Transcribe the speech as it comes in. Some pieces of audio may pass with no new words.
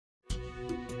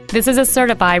This is a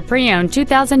certified pre-owned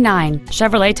 2009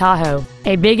 Chevrolet Tahoe,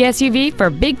 a big SUV for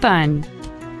big fun.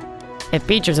 It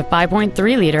features a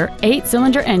 5.3-liter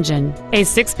 8-cylinder engine, a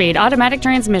 6-speed automatic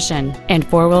transmission, and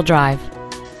 4-wheel drive.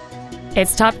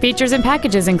 Its top features and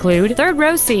packages include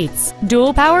third-row seats,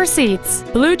 dual power seats,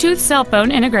 Bluetooth cell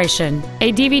phone integration,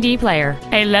 a DVD player,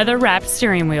 a leather-wrapped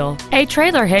steering wheel, a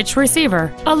trailer hitch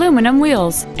receiver, aluminum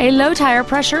wheels, a low tire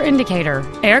pressure indicator,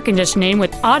 air conditioning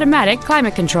with automatic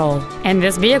climate control, and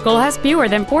this vehicle has fewer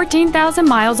than 14,000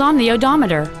 miles on the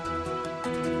odometer.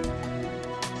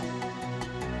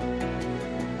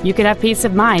 You could have peace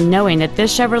of mind knowing that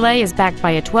this Chevrolet is backed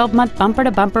by a 12-month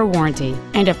bumper-to-bumper warranty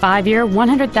and a 5-year,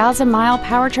 100,000-mile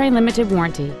powertrain limited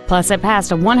warranty. Plus, it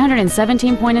passed a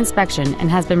 117-point inspection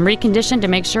and has been reconditioned to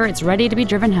make sure it's ready to be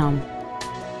driven home.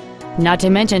 Not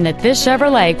to mention that this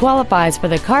Chevrolet qualifies for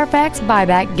the Carfax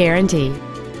buyback guarantee.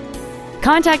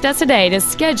 Contact us today to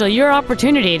schedule your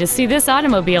opportunity to see this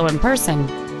automobile in person.